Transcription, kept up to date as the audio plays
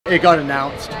it got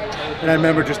announced, and I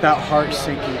remember just that heart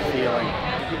sinking feeling.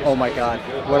 Oh my God,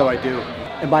 what do I do?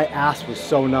 And my ass was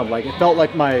so numb, like it felt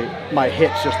like my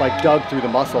hips just like dug through the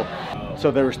muscle. So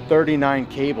there was 39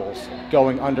 cables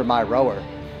going under my rower,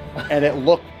 and it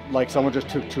looked like someone just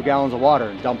took 2 gallons of water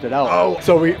and dumped it out. Oh.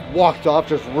 So we walked off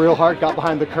just real hard, got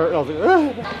behind the curtain. I was like,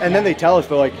 ugh. And then they tell us,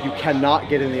 they're like, you cannot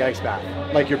get in the ice bath.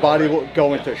 Like your body will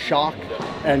go into shock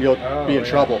and you'll be in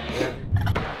trouble.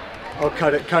 I'll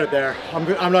cut it there.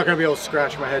 I'm not gonna be able to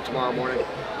scratch my head tomorrow morning.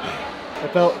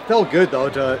 It felt good though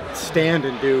to stand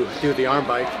and do the arm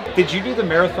bike. Did you do the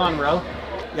marathon row?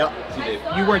 Yep.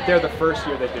 You weren't there the first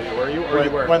year they did it, were you? Or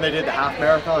you were? When they did the half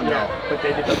marathon? Yeah, no. But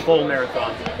they did the full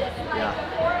marathon. Yeah.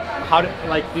 How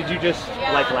did you just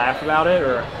like laugh about it,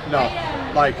 or no?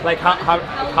 Like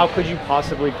how could you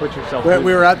possibly put yourself?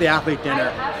 We were at the athlete dinner,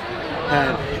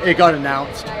 and it got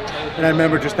announced, and I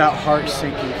remember just that heart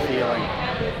sinking feeling.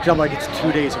 Cause I'm like, it's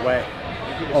 2 days away.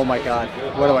 Oh my God,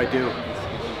 what do I do?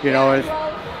 You know,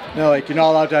 like you're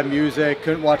not allowed to have music,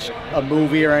 couldn't watch a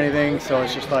movie or anything, so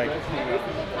it's just like,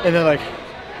 and then like,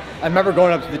 I remember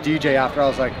going up to the DJ after, I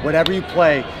was like, whatever you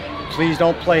play, please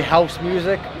don't play house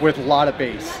music with a lot of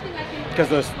bass, because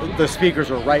the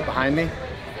speakers were right behind me.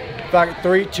 In fact,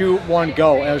 3, 2, 1,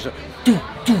 go, and it was just, doo,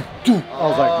 doo, doo. I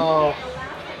was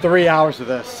like, 3 hours of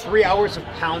this. 3 hours of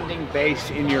pounding bass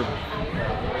in your...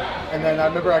 And then I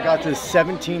remember I got to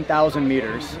 17,000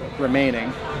 meters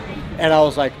remaining, and I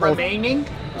was like, oh, remaining?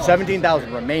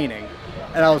 17,000 remaining,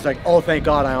 and I was like, oh, thank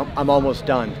God, I'm almost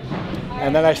done.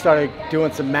 And then I started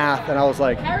doing some math, and I was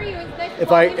like,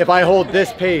 if I hold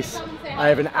this pace, I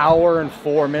have an hour and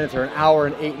 4 minutes or an hour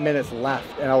and 8 minutes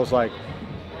left. And I was like,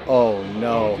 oh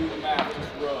no.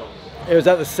 It was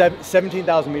at the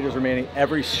 17,000 meters remaining.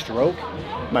 Every stroke,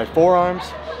 my forearms,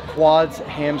 quads,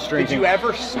 hamstrings. Did you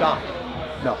ever stop?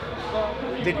 No.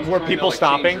 Were people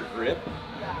stopping?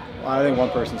 I think one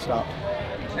person stopped.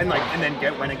 And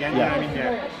then went again? Yeah. You know what I mean?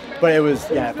 Yeah. But it was,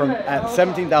 yeah, from at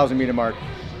 17,000 meter mark,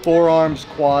 forearms,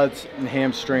 quads, and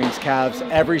hamstrings, calves,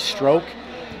 every stroke,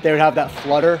 they would have that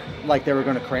flutter like they were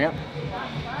going to cramp.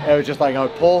 It was just like I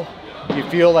would pull, you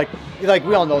feel like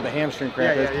we all know the hamstring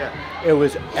cramp is. Yeah. It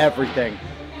was everything.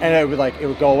 And it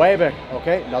would go away, but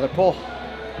okay, another pull.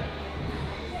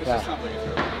 Yeah.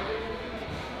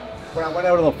 When I went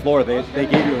out on the floor, they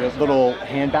gave you a little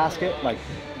hand basket, like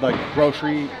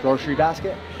grocery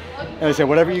basket. And they said,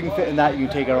 whatever you can fit in that, you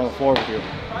can take it on the floor with you.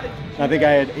 And I think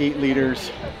I had 8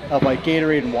 liters of like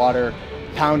Gatorade and water,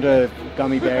 pound of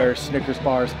gummy bears, Snickers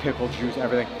bars, pickle juice,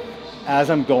 everything. As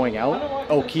I'm going out,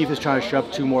 O'Keefe is trying to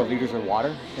shove 2 more liters of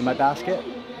water in my basket.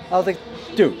 I was like,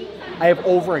 dude, I have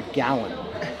over a gallon.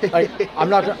 Like, I'm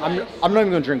not even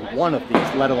gonna drink 1 of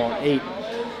these, let alone 8.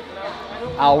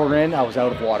 Hour in, I was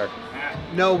out of water.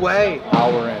 No way.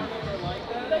 Hour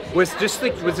in. Was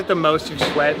it the most you've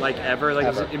sweat like ever? Like,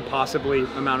 ever. Was it impossibly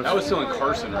amount of? That was still in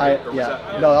Carson, right?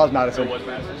 Yeah. No, that was Madison. So it was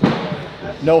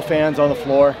Madison. No fans on the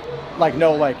floor, like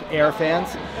no air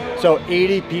fans. So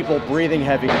 80 people breathing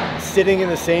heavy, sitting in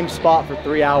the same spot for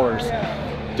 3 hours.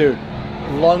 Dude,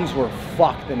 lungs were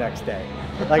fucked the next day.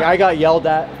 Like I got yelled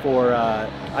at for,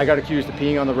 I got accused of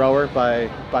peeing on the rower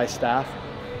by staff.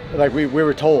 Like we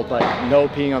were told like no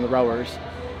peeing on the rowers.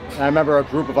 And I remember a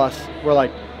group of us were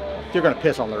like, you're gonna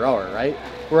piss on the rower, right?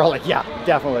 We're all like, yeah,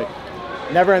 definitely.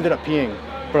 Never ended up peeing,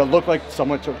 but it looked like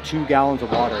someone took 2 gallons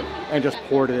of water and just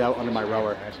poured it out under my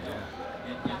rower.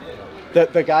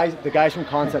 The guys from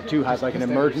Concept 2 has like an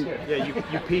emergency. Yeah, you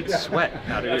peed sweat.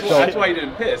 That's why you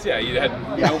didn't piss. Yeah, you had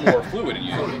no more fluid in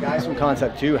you. So the guys from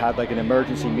Concept 2 had like an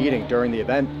emergency meeting during the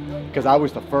event because I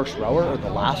was the first rower or the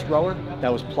last rower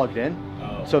that was plugged in.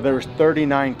 So there was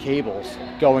 39 cables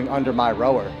going under my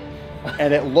rower,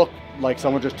 and it looked like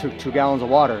someone just took 2 gallons of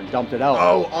water and dumped it out.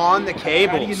 Oh, on the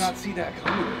cables. How do you not see that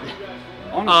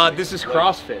coming? This is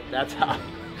CrossFit. That's how.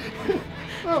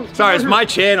 Sorry, it's my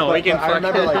channel. But, I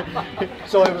remember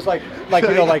so it was like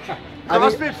you know like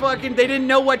CrossFit fucking. They didn't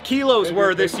know what kilos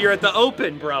were this year at the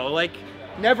Open, bro. Like,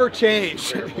 never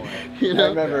changed. You know? I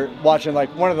remember watching like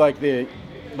one of the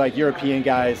European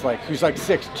guys who's like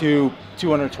 6'2",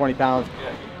 220 pounds,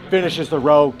 finishes the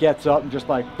row, gets up and just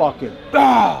like fucking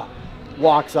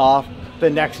walks off. The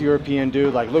next European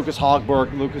dude, like Lucas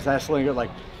Hogberg, Lucas Esslinger, like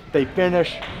they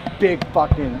finish, big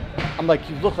fucking, I'm like,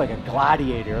 you look like a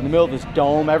gladiator in the middle of this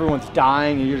dome, everyone's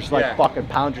dying and you're just like fucking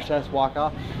pound your chest, walk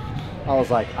off. I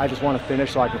was like, I just want to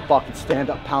finish so I can fucking stand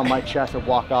up, pound my chest and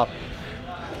walk off.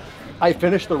 I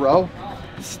finished the row,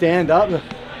 stand up,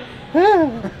 sit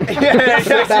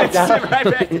back down. Sit right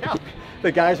back down.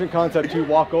 The guys from Concept 2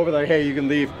 walk over, like, hey, you can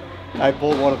leave. I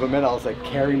pulled one of them in. I was like,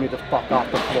 carry me the fuck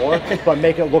off the floor, but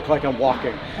make it look like I'm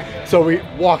walking. So we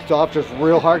walked off just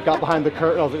real hard, got behind the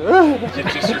curtain. I was like, ugh. Is it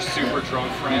just your super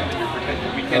drunk friend that you're pretending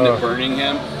the weekend of burning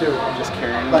him? Dude, just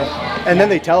carrying him. And then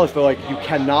they tell us, they're like, you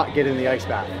cannot get in the ice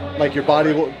bath. Like your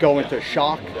body will go into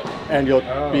shock and you'll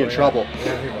be in trouble.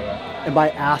 And my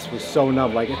ass was so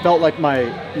numb. Like it felt like my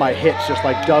hips just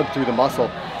like dug through the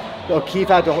muscle. So Keith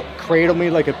had to cradle me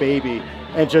like a baby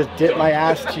and just dip my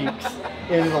ass cheeks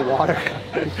into the water.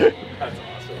 That's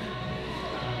awesome.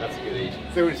 That's a good age.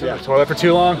 So we sit in the toilet for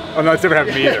too long? Oh no, it's never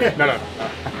happened to me either. No.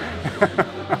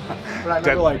 But I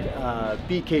remember like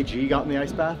BKG got in the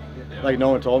ice bath. Like no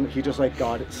one told him. He just like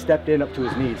stepped in up to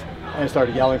his knees and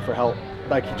started yelling for help.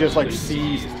 Like he just like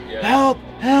seized, help,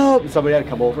 help! And somebody had to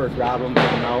come over and grab him,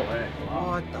 get him out.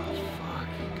 What the fuck?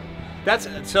 That's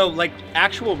so like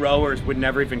actual rowers would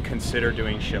never even consider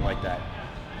doing shit like that.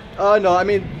 No, I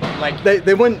mean, like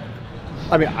they wouldn't.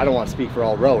 I mean, I don't want to speak for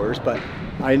all rowers, but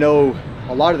I know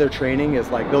a lot of their training is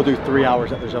like they'll do 3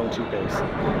 hours at their zone 2 pace.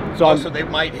 So, so they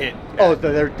might hit. Oh,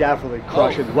 they're definitely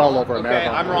crushing well over a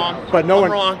marathon. I'm wrong. But no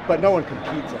one, wrong. But no one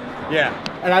competes it. Yeah.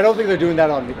 And I don't think they're doing that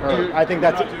on the erg. I think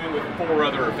that's not doing with 4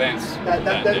 other events.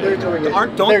 They're doing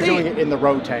it. They're doing it in the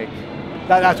road tank.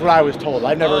 That's what I was told.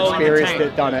 I've never experienced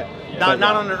it, done it. Not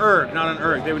on an erg. Not on an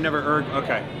erg. They would never erg.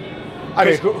 Okay. I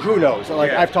mean, who knows?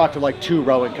 Like I've talked to like 2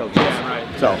 rowing coaches. Right.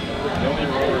 So. The only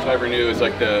rowers I ever knew was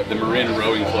like the Marin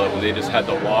Rowing Club, and they just had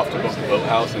the loft above the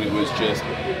boathouse, and it was just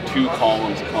 2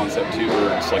 columns of concept 2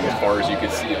 ergs, like as far as you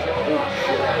could see. I was like, oh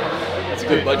shit, that's a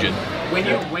good budget.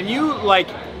 When you like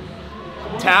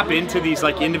tap into these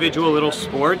like individual little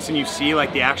sports and you see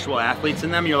like the actual athletes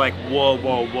in them, you're like, whoa,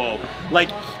 whoa, whoa.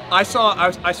 Like I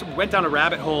went down a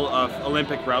rabbit hole of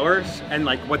Olympic rowers and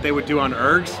like what they would do on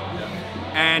ergs.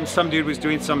 And some dude was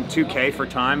doing some 2K for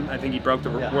time. I think he broke the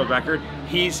world record.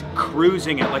 He's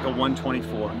cruising at like a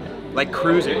 124, like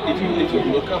cruising. If you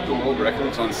look up the world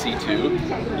records on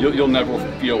C2, you'll never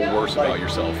feel worse about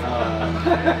yourself.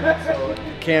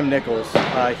 Cam Nichols,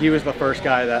 he was the first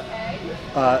guy that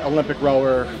Olympic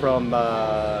rower from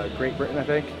Great Britain, I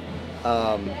think.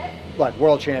 Like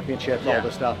world championships, all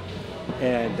this stuff.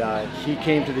 And he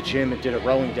came to the gym and did a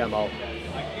rowing demo.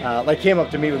 Like came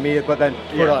up to meet with me, but then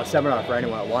put on a seminar for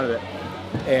anyone that wanted it.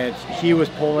 And he was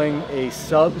pulling a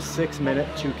sub 6 minute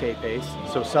 2K pace,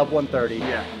 so sub 130,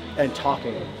 and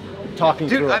talking Dude,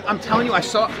 through it. I'm telling you, I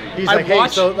saw. He's like, hey,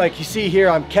 so like you see here,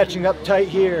 I'm catching up tight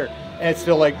here, and it's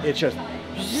still like it's just.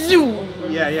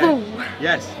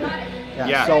 Yes.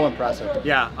 Yeah, so impressive.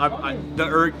 Yeah,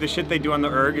 the shit they do on the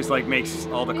erg is like makes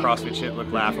all the CrossFit shit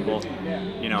look laughable,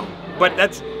 you know. But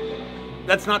that's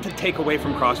not to take away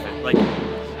from CrossFit. Like,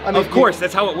 I mean, of course,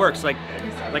 that's how it works. Like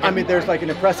I mean, there's like an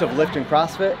impressive lift in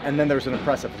CrossFit, and then there's an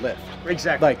impressive lift.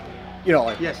 Exactly. Like, you know,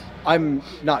 like yes. I'm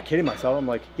not kidding myself. I'm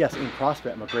like, yes, in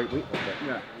CrossFit, I'm a great weightlifter.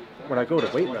 Yeah. When I go to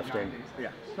weightlifting,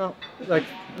 no, like,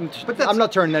 but I'm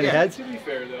not turning any heads. To be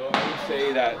fair, though, I would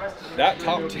say that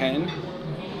top 10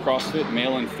 CrossFit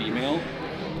male and female,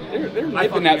 they're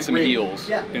nipping at some heels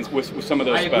with some of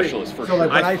those specialists for so sure.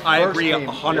 Like I agree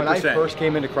 100%. When I first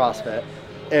came into CrossFit,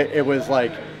 it was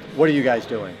like, what are you guys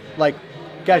doing? Like,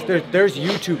 guys, there's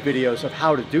YouTube videos of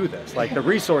how to do this. Like the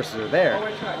resources are there.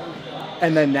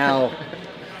 And then now,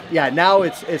 now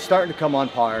it's starting to come on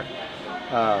par.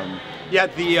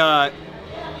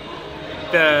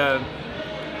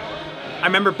 I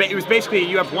remember it was basically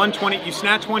you have 120, you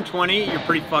snatch 120, you're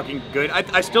pretty fucking good.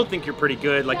 I still think you're pretty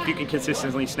good, like if you can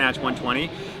consistently snatch 120.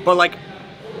 But like,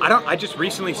 I just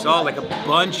recently saw like a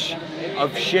bunch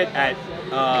of shit at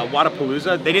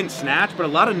Wadapalooza. They didn't snatch, but a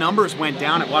lot of numbers went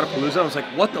down at Wadapalooza. I was like,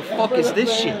 what the fuck is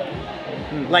this shit?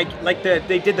 Like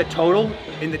they did the total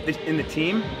in the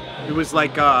team. It was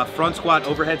like front squat,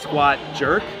 overhead squat,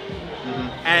 jerk.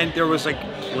 And there was like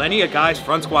plenty of guys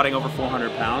front squatting over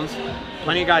 400 pounds.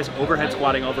 Plenty of guys overhead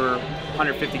squatting over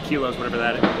 150 kilos, whatever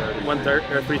that is, 130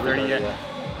 or 330, yeah.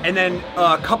 And then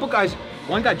a couple guys,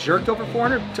 one guy jerked over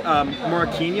 400,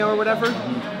 Morquinho or whatever.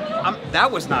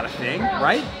 That was not a thing,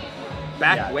 right?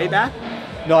 Way back?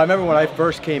 No, I remember when I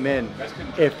first came in,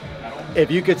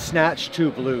 if you could snatch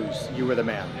 2 blues, you were the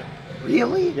man.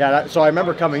 Really? Yeah, so I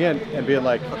remember coming in and being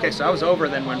like... Okay, so I was over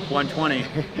then when 120.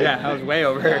 Yeah, I was way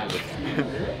over.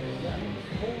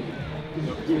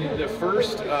 The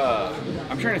first,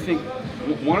 I'm trying to think,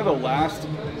 one of the last,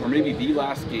 or maybe the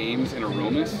last games in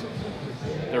Aromas,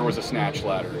 there was a snatch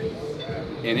ladder.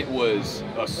 And it was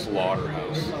a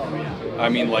slaughterhouse. I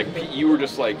mean, like, you were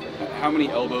just like, how many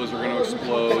elbows are going to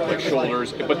explode, like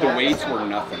shoulders, but the weights were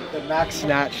nothing. The max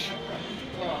snatch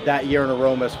that year in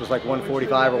Aromas was like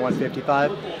 145 or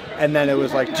 155. And then it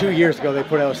was like 2 years ago they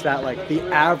put out a stat like the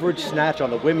average snatch on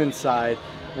the women's side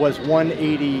was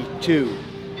 182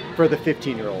 for the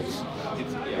 15-year-olds.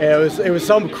 It was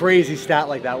some crazy stat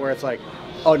like that where it's like,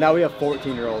 oh, now we have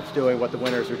 14-year-olds doing what the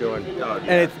winners are doing. Oh, yeah.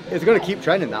 And it's going to keep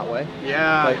trending that way.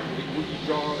 Yeah. Like,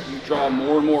 You draw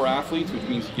more and more athletes, which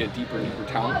means you get deeper and deeper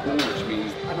talent pool, which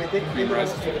means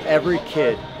every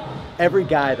kid, every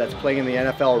guy that's playing in the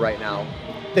NFL right now,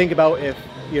 think about if,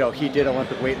 you know, he did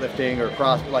Olympic weightlifting or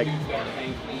cross, like,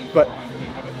 but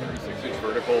have a 36-inch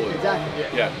vertical. And,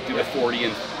 exactly. Yeah, do the 40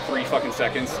 in 3 fucking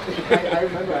seconds. I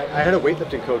remember I had a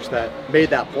weightlifting coach that made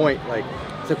that point. Like,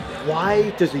 it's like, why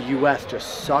does the U.S.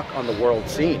 just suck on the world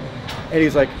scene? And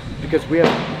he's like, because we have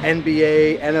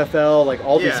NBA, NFL, like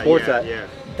all these sports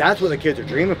that's what the kids are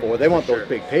dreaming for. They want those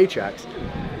big paychecks.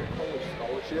 College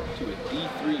scholarship to a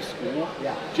D3 school.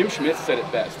 Yeah. Jim Schmidt said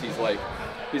it best. He's like,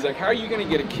 how are you going to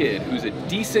get a kid who's a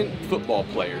decent football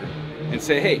player and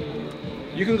say, hey,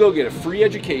 you can go get a free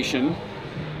education,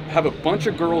 have a bunch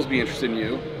of girls be interested in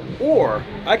you, or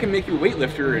I can make you a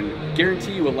weightlifter and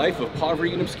guarantee you a life of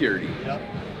poverty and obscurity. Yep.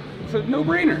 It's a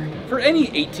no-brainer for any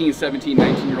 18, 17,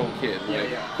 19-year-old kid. Like,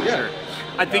 Sure.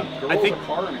 I think a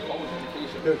car and a college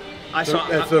education.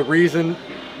 That's the reason,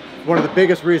 one of the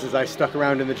biggest reasons I stuck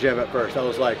around in the gym at first. I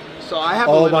was like, so. I have.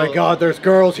 Oh my God, there's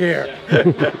girls here.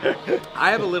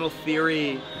 I have a little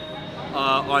theory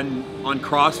on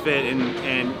CrossFit,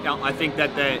 and I think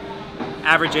that the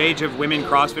average age of women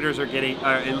CrossFitters are getting,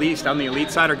 at least on the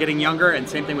elite side, are getting younger, and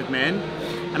same thing with men.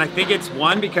 And I think it's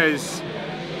one because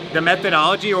the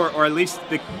methodology, or at least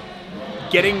the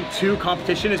getting to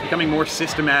competition, is becoming more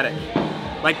systematic.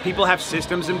 Like, people have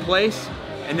systems in place,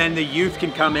 and then the youth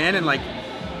can come in and like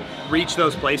reach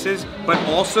those places. But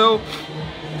also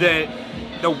the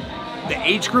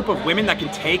age group of women that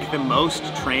can take the most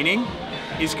training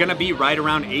is gonna be right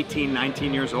around 18,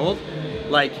 19 years old.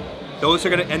 Like, those are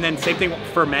gonna, and then same thing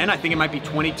for men. I think it might be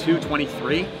 22,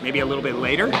 23, maybe a little bit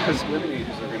later. Because women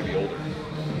ages are going to be older.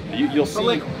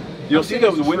 You'll see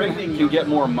those women can get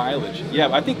more mileage.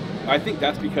 Yeah, I think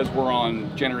that's because we're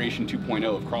on generation 2.0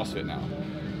 of CrossFit now.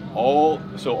 All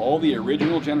the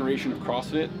original generation of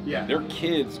CrossFit, their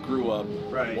kids grew up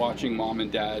watching mom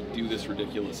and dad do this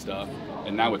ridiculous stuff,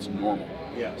 and now it's normal.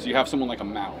 Yeah. So you have someone like a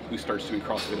Mao who starts doing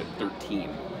CrossFit at 13.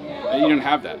 And you didn't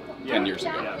have that 10 years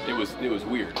ago. Yeah. It was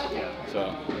weird.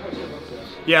 So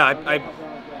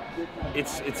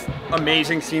it's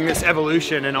amazing seeing this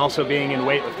evolution, and also being in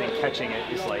weightlifting, catching it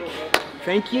is like,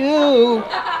 thank you.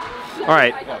 All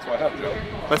right, that's why I have Joe.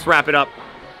 let's wrap it up.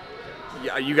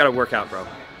 Yeah, you got to work out, bro.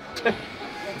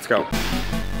 Let's go.